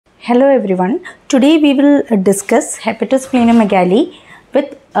Hello everyone. Today we will discuss hepatosplenomegaly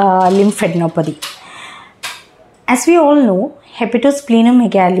with lymphadenopathy. As we all know,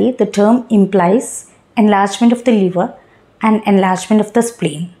 hepatosplenomegaly, the term implies enlargement of the liver and enlargement of the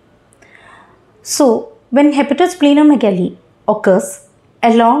spleen. So, when hepatosplenomegaly occurs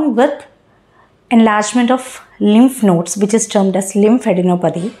along with enlargement of lymph nodes, which is termed as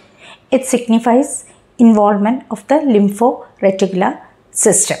lymphadenopathy, it signifies involvement of the lymphoreticular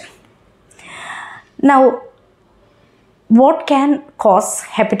system. Now, what can cause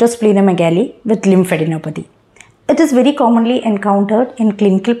hepatosplenomegaly with lymphadenopathy? It is very commonly encountered in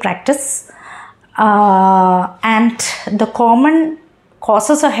clinical practice, and the common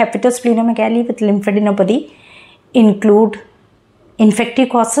causes of hepatosplenomegaly with lymphadenopathy include infective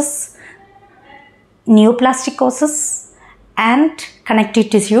causes, neoplastic causes, and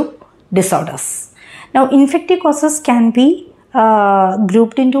connective tissue disorders. Now, infective causes can be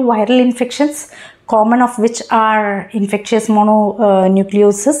grouped into viral infections, common of which are infectious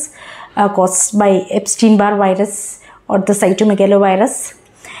mononucleosis caused by Epstein-Barr virus or the cytomegalovirus.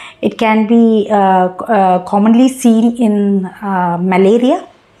 It can be commonly seen in malaria.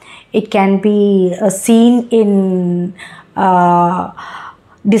 It can be seen in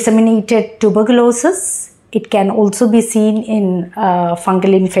disseminated tuberculosis. It can also be seen in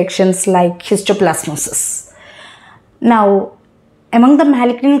fungal infections like histoplasmosis. Now, among the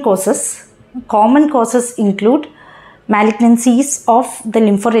malignant causes, common causes include malignancies of the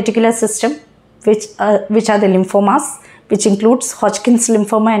lymphoreticular system, which are the lymphomas, which includes Hodgkin's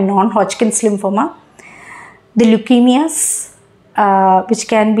lymphoma and non-Hodgkin's lymphoma. The leukemias, which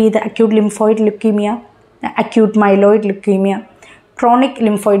can be the acute lymphoid leukemia, acute myeloid leukemia, chronic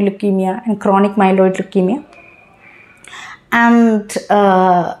lymphoid leukemia, and chronic myeloid leukemia. And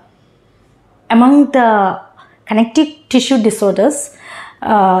among the connective tissue disorders,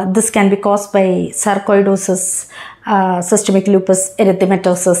 this can be caused by sarcoidosis, systemic lupus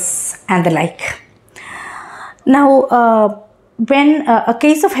erythematosus, and the like. Now, when a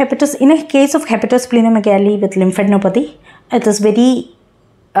case of hepatosplenomegaly with lymphadenopathy, it's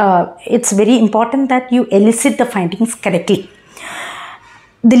very important that you elicit the findings correctly.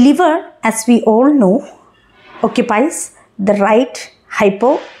 The liver, as we all know, occupies the right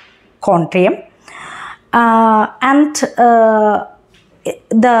hypochondrium, and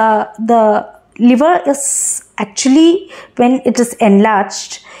the liver is actually, when it is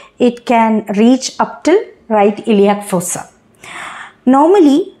enlarged, it can reach up till right iliac fossa.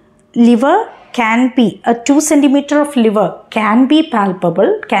 Normally, liver can be, a 2 centimeter of liver can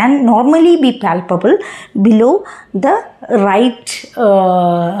normally be palpable below the right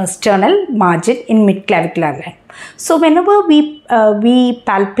sternal margin in midclavicular line. So whenever we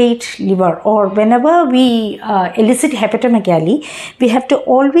palpate liver, or whenever we elicit hepatomegaly, we have to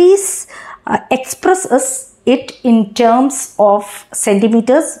always express it in terms of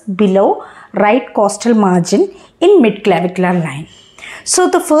centimeters below right costal margin in midclavicular line. So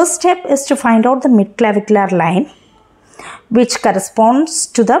the first step is to find out the midclavicular line, which corresponds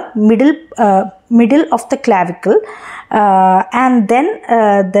to the middle of the clavicle, and then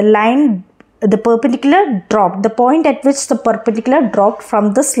the line, the perpendicular drop, the point at which the perpendicular drop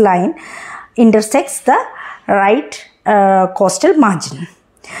from this line intersects the right costal margin.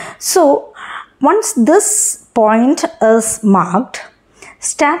 So once this point is marked,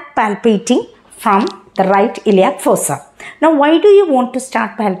 start palpating from the right iliac fossa. Now, why do you want to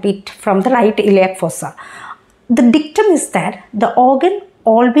start palpate from the right iliac fossa? The dictum is that the organ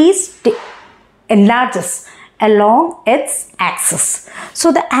always enlarges along its axis.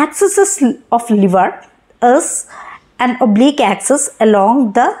 So, the axis of liver is an oblique axis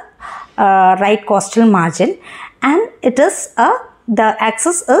along the right costal margin, and it is the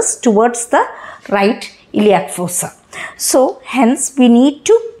axis is towards the right iliac fossa. So, hence we need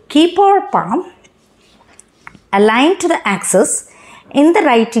to keep our palm aligned to the axis in the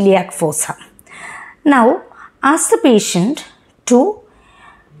right iliac fossa. Now, ask the patient to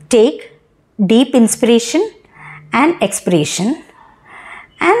take deep inspiration and expiration,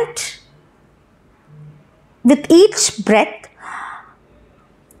 and with each breath,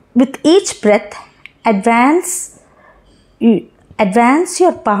 advance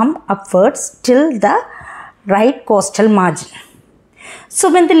your palm upwards till the right costal margin. So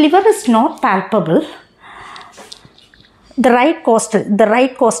when the liver is not palpable, the right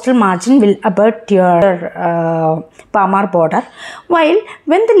costal margin will abut your palmar border, while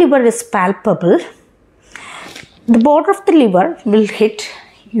when the liver is palpable, the border of the liver will hit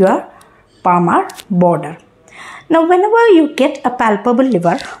your palmar border. Now, whenever you get a palpable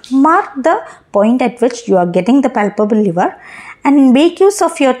liver, mark the point at which you are getting the palpable liver and make use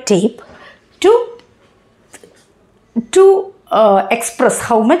of your tape to express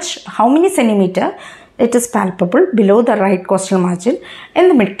how many centimeter it is palpable below the right costal margin in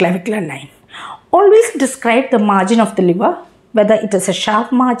the midclavicular line. Always describe the margin of the liver, whether it is a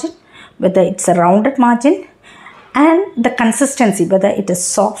sharp margin, whether it's a rounded margin, and the consistency, whether it is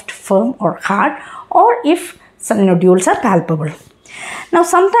soft, firm or hard, or if some nodules are palpable. Now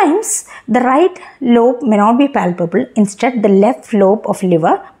sometimes the right lobe may not be palpable, instead the left lobe of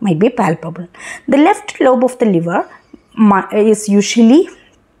liver might be palpable. The left lobe of the liver is usually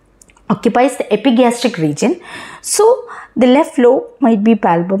occupies the epigastric region, so the left lobe might be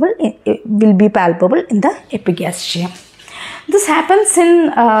palpable, will be palpable in the epigastrium. This happens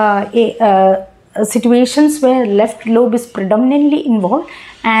in situations where left lobe is predominantly involved,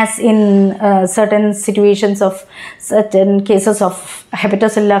 as in certain cases of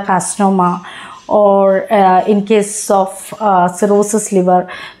hepatocellular carcinoma, or in case of cirrhosis liver,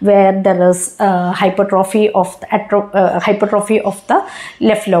 where there is hypertrophy of the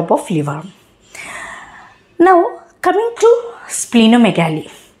left lobe of liver. Now coming to splenomegaly.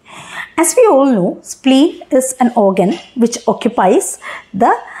 As we all know, spleen is an organ which occupies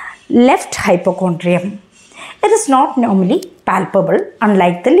the left hypochondrium. It is not normally palpable,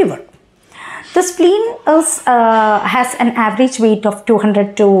 unlike the liver. The spleen has an average weight of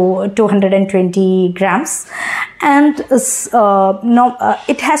 200 to 220 grams, and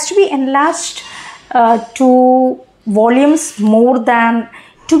it has to be enlarged to volumes more than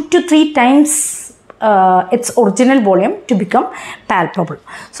 2 to 3 times its original volume to become palpable.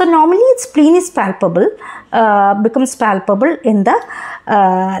 So normally spleen is palpable, becomes palpable in the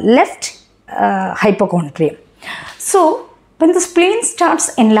left hypochondrium. So when the spleen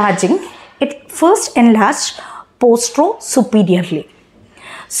starts enlarging, it first enlarged postero-superiorly.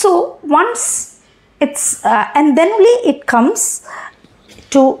 So once it's and then only it comes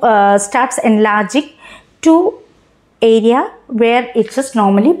to starts enlarging to area where it is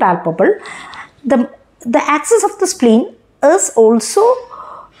normally palpable. The axis of the spleen is also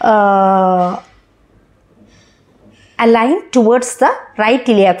aligned towards the right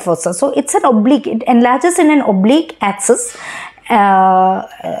iliac fossa. So it's an oblique, it enlarges in an oblique axis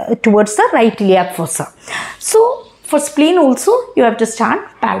towards the right iliac fossa. So for spleen also you have to start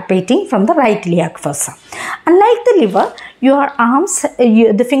palpating from the right iliac fossa. Unlike the liver, your arms,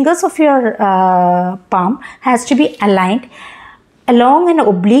 the fingers of your palm has to be aligned along an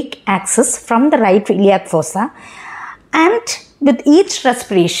oblique axis from the right iliac fossa, and with each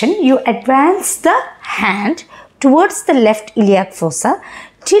respiration you advance the hand towards the left iliac fossa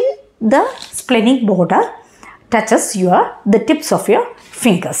till the splenic border touches the tips of your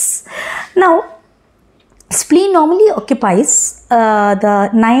fingers. Now spleen normally occupies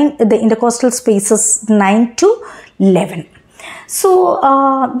the intercostal spaces 9 to 11. So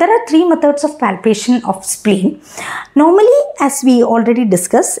there are 3 methods of palpation of spleen. Normally, as we already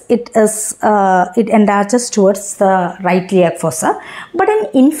discussed, it enlarges towards the right iliac fossa. But in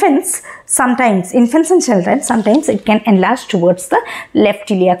infants and children, sometimes it can enlarge towards the left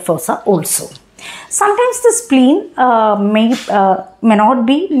iliac fossa also. Sometimes the spleen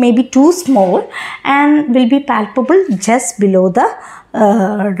may be too small and will be palpable just below the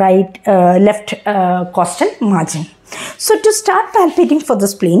left costal margin. So to start palpating for the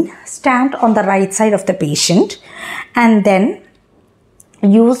spleen, stand on the right side of the patient and then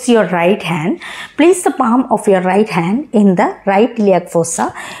use your right hand. Place the palm of your right hand in the right iliac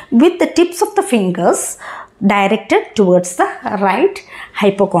fossa with the tips of the fingers directed towards the right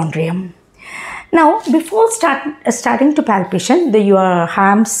hypochondrium. Now, before starting to palpation, your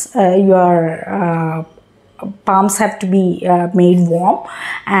palms have to be made warm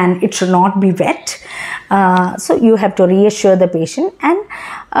and it should not be wet. So you have to reassure the patient, and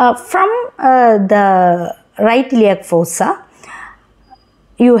from the right iliac fossa,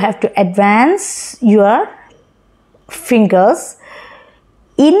 you have to advance your fingers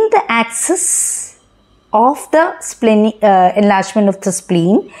in the axis of the enlargement of the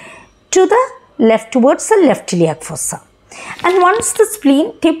spleen to the left, towards the left iliac fossa. And once the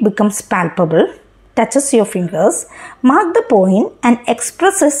spleen tip becomes palpable, touches your fingers, mark the point and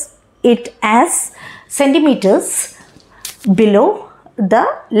expresses it as centimeters below the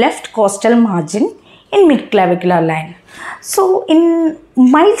left costal margin in midclavicular line. So in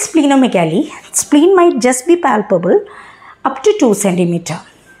mild splenomegaly, spleen might just be palpable up to 2 centimeter.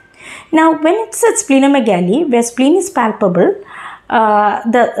 Now when it's a splenomegaly where spleen is palpable,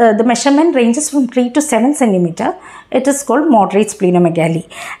 the measurement ranges from 3 to 7 centimeter. It is called moderate splenomegaly,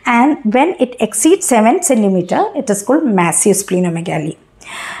 and when it exceeds 7 centimeter, it is called massive splenomegaly.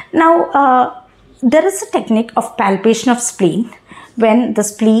 Now there is a technique of palpation of spleen when the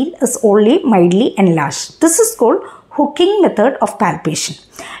spleen is only mildly enlarged. This is called hooking method of palpation.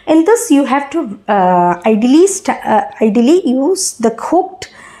 In this, you have to ideally use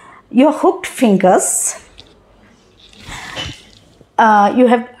your hooked fingers. You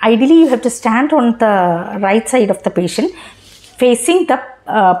have to stand on the right side of the patient, facing the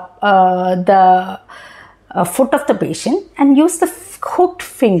foot of the patient, and use the hooked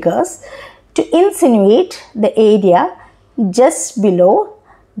fingers to insinuate the area just below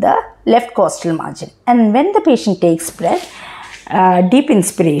the left costal margin. And when the patient takes breath, deep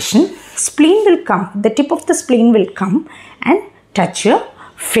inspiration, spleen will come, the tip of the spleen will come and touch your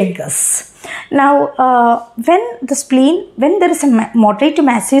fingers. Now, when there is a moderate to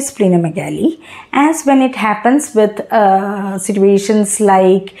massive splenomegaly, as when it happens with situations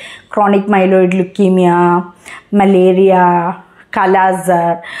like chronic myeloid leukemia, malaria,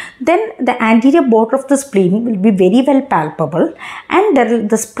 Kala-Azar, then the anterior border of the spleen will be very well palpable, and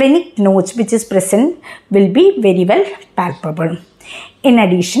the splenic notch which is present will be very well palpable. In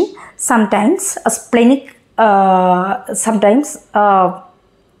addition, sometimes a splenic, sometimes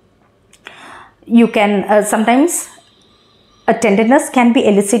a tenderness can be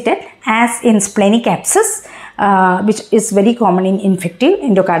elicited, as in splenic abscess, which is very common in infective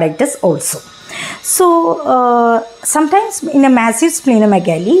endocarditis also. So, sometimes in a massive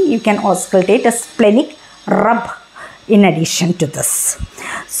splenomegaly, you can auscultate a splenic rub in addition to this.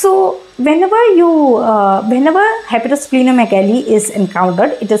 So, whenever hepatosplenomegaly is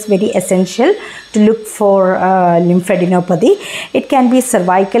encountered, it is very essential to look for lymphadenopathy. It can be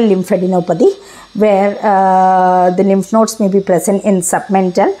cervical lymphadenopathy, where the lymph nodes may be present in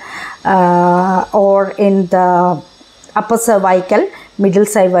submental or in the upper cervical, middle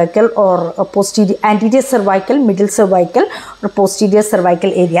cervical, or posterior, anterior cervical, middle cervical, or posterior cervical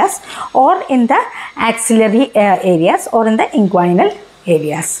areas, or in the axillary areas, or in the inguinal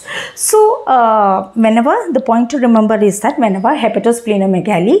areas. So, the point to remember is that whenever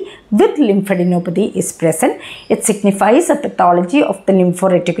hepatosplenomegaly with lymphadenopathy is present, it signifies a pathology of the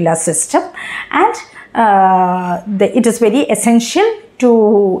lymphoreticular system, and it is very essential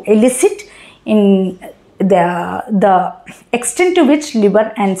to elicit in the extent to which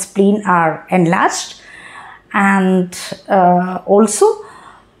liver and spleen are enlarged, and also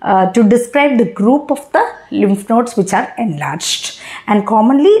to describe the group of the lymph nodes which are enlarged. And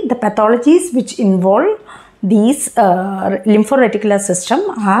commonly the pathologies which involve these lymphoreticular system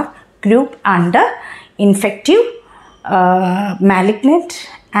are grouped under infective, malignant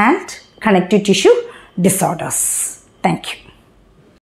and connective tissue disorders. Thank you.